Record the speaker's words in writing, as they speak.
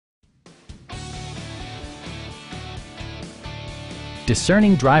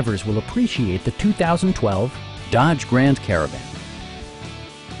Discerning drivers will appreciate the 2012 Dodge Grand Caravan.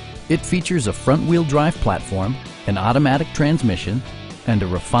 It features a front-wheel drive platform, an automatic transmission, and a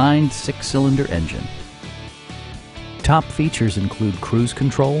refined 6-cylinder engine. Top features include cruise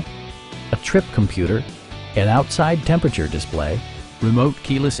control, a trip computer, an outside temperature display, remote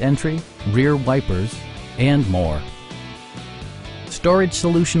keyless entry, rear wipers, and more. Storage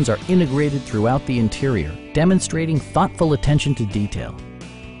solutions are integrated throughout the interior, demonstrating thoughtful attention to detail.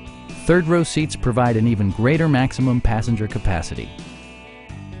 Third-row seats provide an even greater maximum passenger capacity.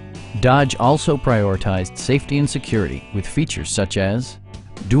 Dodge also prioritized safety and security with features such as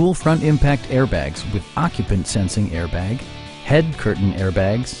dual front impact airbags with occupant sensing airbag, head curtain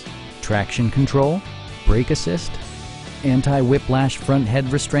airbags, traction control, brake assist, anti-whiplash front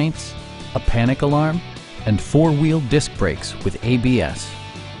head restraints, a panic alarm, and 4-wheel disc brakes with ABS.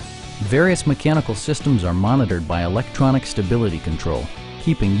 Various mechanical systems are monitored by electronic stability control,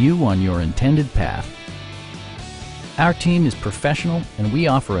 keeping you on your intended path. Our team is professional and we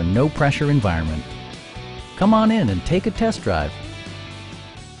offer a no-pressure environment. Come on in and take a test drive.